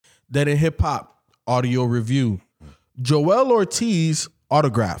Dead in Hip Hop audio review. Joel Ortiz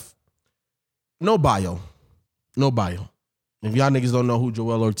autograph. No bio. If y'all niggas don't know who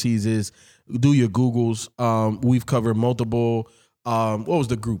Joel Ortiz is, do your Googles. We've covered multiple. What was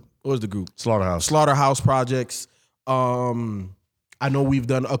the group? Slaughterhouse projects. I know we've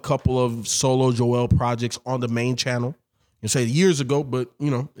done a couple of solo Joel projects on the main channel. You say years ago, but you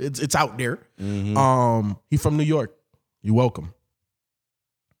know it's out there. Mm-hmm. He from New York. You're welcome.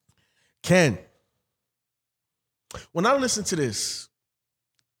 Ken, when I listened to this,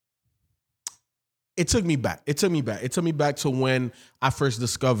 it took me back. It took me back to when I first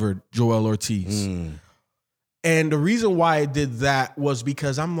discovered Joel Ortiz. And the reason why I did that was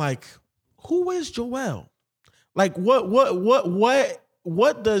because I'm like, who is Joel? Like, what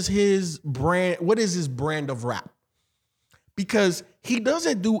does his brand, what is his brand of rap? Because he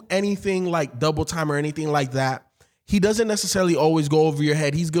doesn't do anything like double time or anything like that. He doesn't necessarily always go over your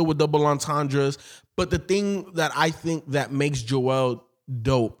head. He's good with double entendres. But the thing that I think that makes Joel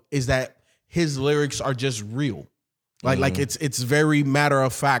dope is that his lyrics are just real. Like it's very matter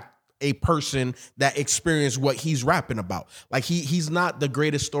of fact, a person that experienced what he's rapping about. Like he's not the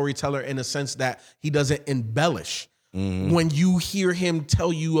greatest storyteller in the sense that he doesn't embellish. When you hear him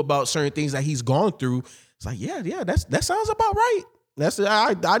tell you about certain things that he's gone through, it's like, yeah, that sounds about right.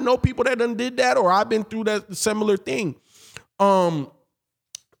 I know people that done did that, or I've been through that similar thing. But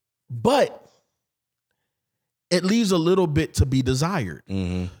it leaves a little bit to be desired.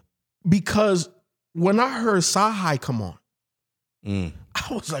 Because when I heard Sahai come on, I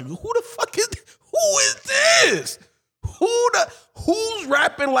was like, who is this? Who's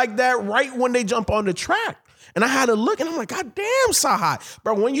rapping like that right when they jump on the track? And I had to look and I'm like, God damn, Sahai.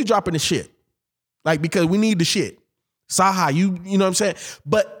 Bro, when you dropping the shit? Like, because we need the shit. Sahai, you know what I'm saying?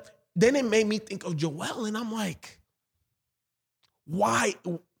 But then it made me think of Joel and I'm like, why?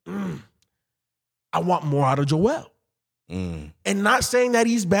 I want more out of Joel. And not saying that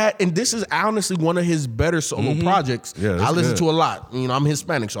he's bad. And this is honestly one of his better solo projects. Yeah, I listen to a lot. You know, I'm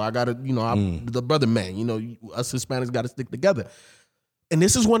Hispanic, so I gotta, you know, I'm the brother man. You know, us Hispanics gotta stick together. And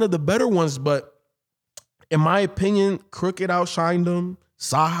this is one of the better ones, but in my opinion, Crooked outshined him,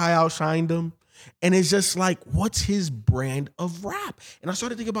 Sahai outshined him. And it's just like, what's his brand of rap? And I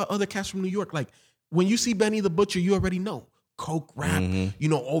started thinking about other cats from New York. Like, when you see Benny the Butcher, you already know. Coke rap, you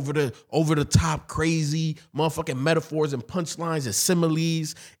know, over the top, crazy motherfucking metaphors and punchlines and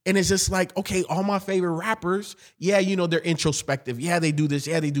similes. And it's just like, okay, all my favorite rappers, yeah, you know, they're introspective. Yeah, they do this.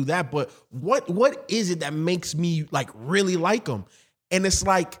 Yeah, they do that. But what is it that makes me like really like them? And it's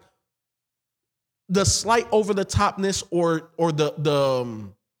like the slight over the topness or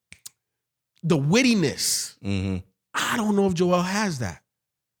the wittiness. I don't know if Joel has that.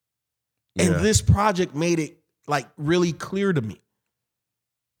 And this project made it like really clear to me.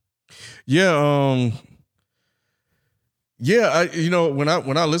 Yeah, you know, when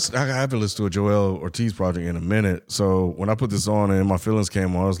I listen, I haven't listened to a Joel Ortiz project in a minute. So when I put this on and my feelings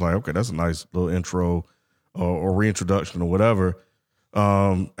came on, I was like, okay, that's a nice little intro or reintroduction or whatever.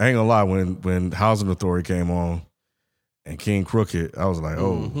 I ain't gonna lie, when Housing Authority came on and King Crooked, I was like,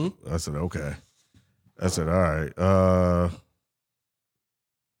 oh, I said, okay. I said, all right.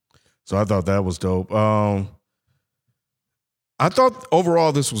 So I thought that was dope. I thought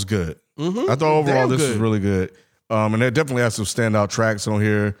overall this was good. I thought overall this was really good. And there definitely has some standout tracks on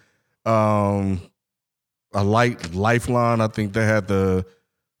here. I liked Lifeline. I think they had the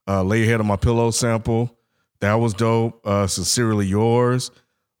Lay Your Head on My Pillow sample. That was dope. Sincerely Yours.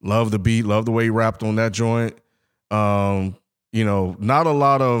 Love the beat. Love the way he rapped on that joint. You know, not a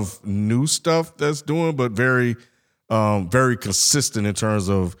lot of new stuff that's doing, but very consistent in terms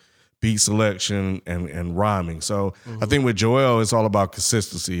of beat selection and rhyming. So I think with Joel, it's all about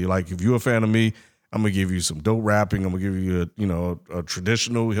consistency. Like, if you're a fan of me, I'm gonna give you some dope rapping. I'm gonna give you a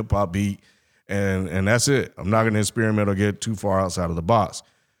traditional hip hop beat, and that's it. I'm not gonna experiment or get too far outside of the box,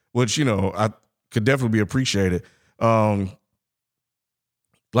 which, you know, I could definitely be appreciated. Like,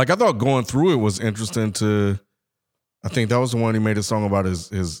 I thought Going Through It was interesting to. I think that was the one he made a song about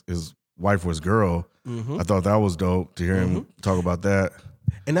his wife or his girl. I thought that was dope to hear him talk about that.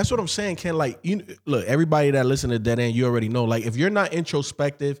 And that's what I'm saying, Ken. Like, look, everybody that listen to Dead End, you already know. Like, if you're not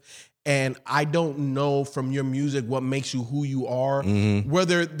introspective, and I don't know from your music what makes you who you are,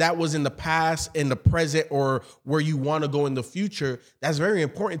 whether that was in the past, in the present, or where you want to go in the future, that's very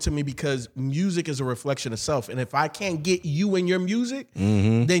important to me because music is a reflection of self. And if I can't get you in your music,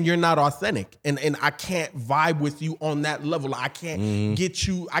 then you're not authentic. And I can't vibe with you on that level. I can't get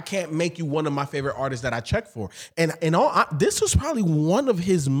you, I can't make you one of my favorite artists that I check for. And this was probably one of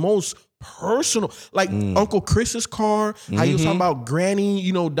his most personal. Like Uncle Chris's car, how he was talking about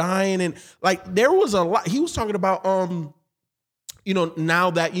Granny, dying. And like there was a lot. He was talking about,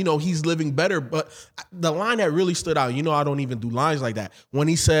 now that, he's living better. But the line that really stood out, I don't even do lines like that. When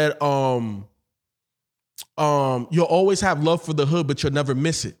he said, you'll always have love for the hood, but you'll never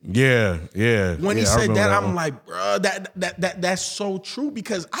miss it. Yeah. When he said that, I'm like, bro, that's so true,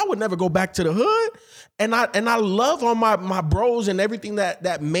 because I would never go back to the hood. And I love all my bros and everything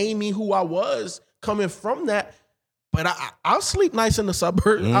that made me who I was coming from that. But I'll sleep nice in the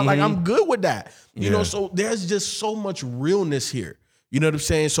suburbs. I'm good with that. So there's just so much realness here. You know what I'm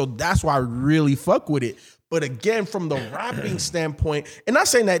saying? So that's why I really fuck with it. But again, from the rapping standpoint, and not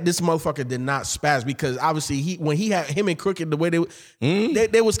saying that this motherfucker did not spaz, because obviously when he had him and Crooked, the way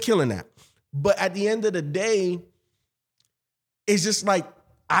they was killing that. But at the end of the day, it's just like,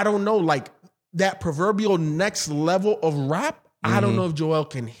 I don't know, like that proverbial next level of rap. I don't know if Joel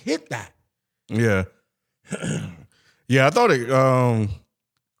can hit that. Yeah. Yeah, I thought it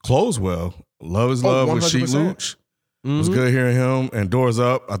closed well. Love is Love with Sheet Luch. It was good hearing him. And Doors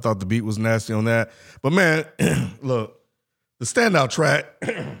Up, I thought the beat was nasty on that. But man, look, the standout track.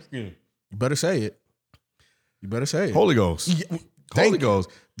 You better say it. Holy Ghost. Holy Ghost.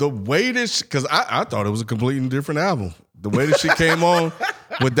 The way this, because I thought it was a completely different album. The way that shit came on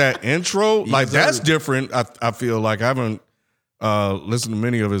with that intro, like that's different. I feel like I haven't listened to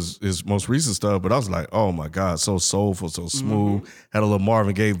many of his most recent stuff, but I was like, oh my God, so soulful, so smooth. Had a little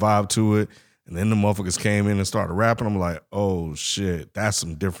Marvin Gaye vibe to it. And then the motherfuckers came in and started rapping. I'm like, oh shit, that's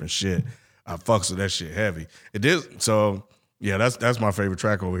some different shit. I fucks with that shit heavy. It did. So yeah, that's my favorite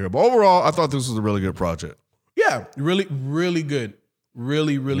track over here. But overall, I thought this was a really good project. Yeah, really, really good.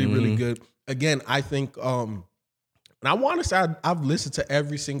 Really, really, really good. Again, I think, and I want to say I've listened to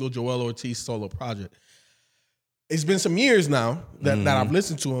every single Joel Ortiz solo project. It's been some years now that I've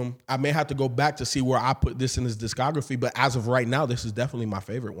listened to him. I may have to go back to see where I put this in his discography, but as of right now, this is definitely my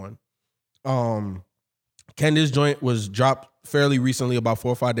favorite one. This joint was dropped fairly recently, about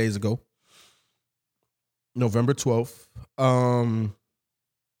 4 or 5 days ago, November 12th. And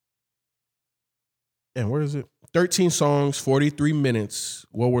where is it? 13 songs, 43 minutes.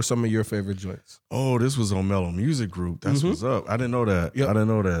 What were some of your favorite joints? Oh, this was on Mellow Music Group. That's what's up. I didn't know that. Yep. I didn't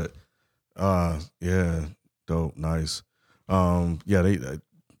know that. Yeah, dope, nice. Yeah,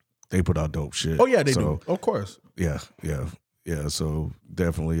 they put out dope shit. Oh yeah, they do. Of course. Yeah. So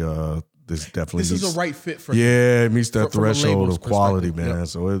definitely, this is a right fit for it meets that threshold of quality, man. Yep.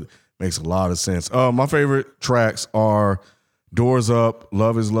 So it makes a lot of sense. My favorite tracks are Doors Up,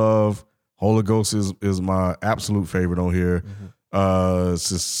 Love is Love. Holy Ghost is my absolute favorite on here.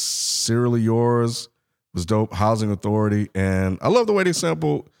 Sincerely Yours was dope. Housing Authority, and I love the way they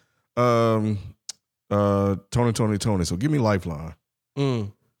sampled Tony. So give me Lifeline.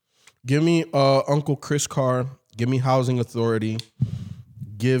 Give me Uncle Chris Carr. Give me Housing Authority.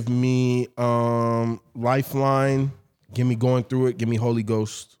 Give me Lifeline. Give me Going Through It. Give me Holy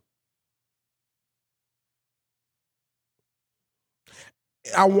Ghost.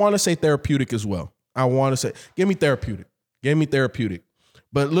 I want to say Therapeutic as well. Give me Therapeutic.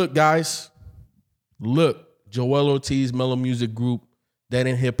 But look, guys, Joel Ortiz, Mellow Music Group, Dead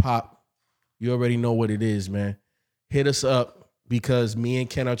in Hip Hop. You already know what it is, man. Hit us up, because me and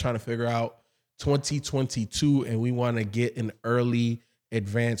Ken are trying to figure out 2022, and we want to get an early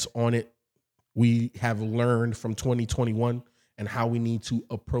advance on it. We have learned from 2021 and how we need to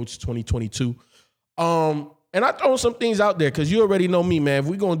approach 2022. And I throw some things out there, because you already know me, man. If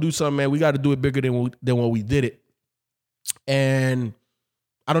we're going to do something, man, we got to do it bigger than when we did it. And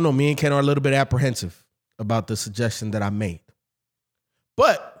I don't know, me and Ken are a little bit apprehensive about the suggestion that I made.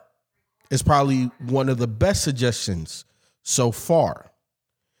 But it's probably one of the best suggestions so far.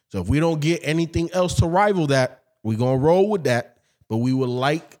 So if we don't get anything else to rival that, we're going to roll with that. But we would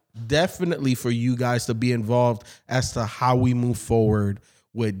like definitely for you guys to be involved as to how we move forward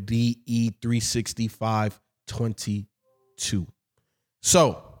with DE 365 22.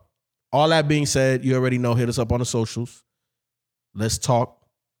 So, all that being said, you already know, hit us up on the socials. Let's talk.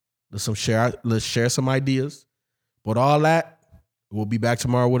 Let's share some ideas. But all that, we'll be back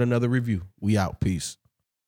tomorrow with another review. We out. Peace.